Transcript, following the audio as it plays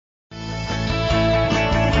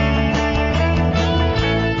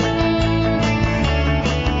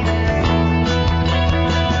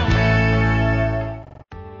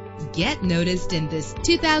Get noticed in this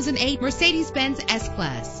 2008 Mercedes-Benz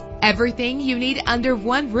S-Class. Everything you need under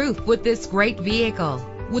one roof with this great vehicle.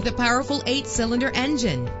 With a powerful 8-cylinder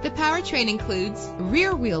engine, the powertrain includes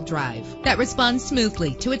rear-wheel drive that responds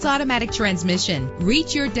smoothly to its automatic transmission.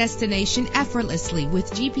 Reach your destination effortlessly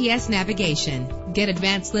with GPS navigation. Get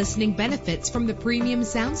advanced listening benefits from the premium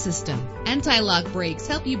sound system. Anti-lock brakes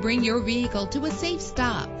help you bring your vehicle to a safe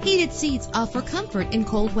stop. Heated seats offer comfort in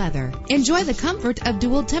cold weather. Enjoy the comfort of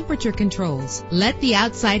dual temperature controls. Let the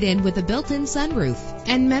outside in with a built-in sunroof.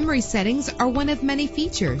 And memory settings are one of many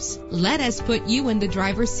features. Let us put you in the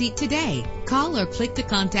driver's seat today. Call or click to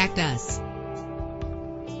contact us.